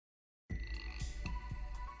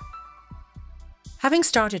Having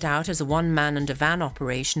started out as a one-man and a van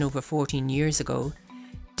operation over 14 years ago,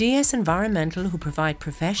 DS Environmental, who provide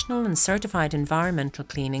professional and certified environmental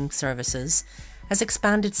cleaning services, has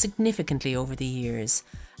expanded significantly over the years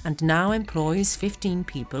and now employs 15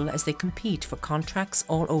 people as they compete for contracts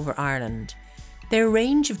all over Ireland. Their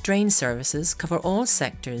range of drain services cover all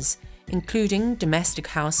sectors, including domestic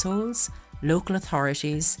households, local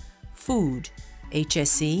authorities, food,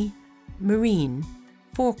 HSE, marine,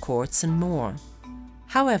 forecourts and more.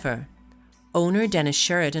 However, owner Denis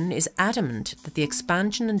Sheridan is adamant that the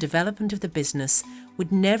expansion and development of the business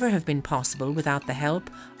would never have been possible without the help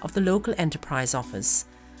of the local enterprise office,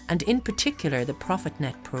 and in particular the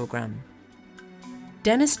Profitnet programme.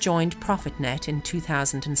 Denis joined Profitnet in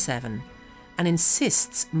 2007 and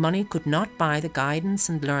insists money could not buy the guidance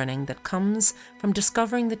and learning that comes from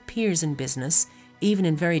discovering that peers in business, even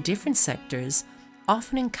in very different sectors,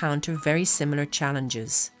 often encounter very similar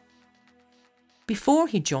challenges. Before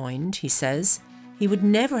he joined, he says, he would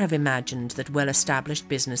never have imagined that well-established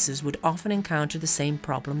businesses would often encounter the same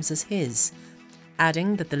problems as his,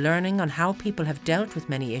 adding that the learning on how people have dealt with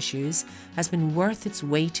many issues has been worth its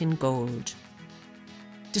weight in gold.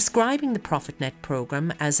 Describing the Profitnet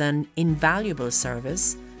programme as an invaluable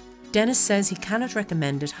service, Denis says he cannot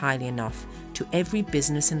recommend it highly enough to every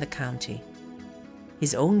business in the county.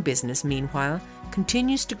 His own business, meanwhile,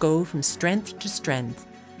 continues to go from strength to strength,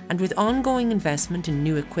 and with ongoing investment in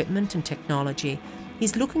new equipment and technology,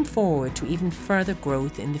 he's looking forward to even further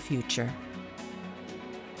growth in the future.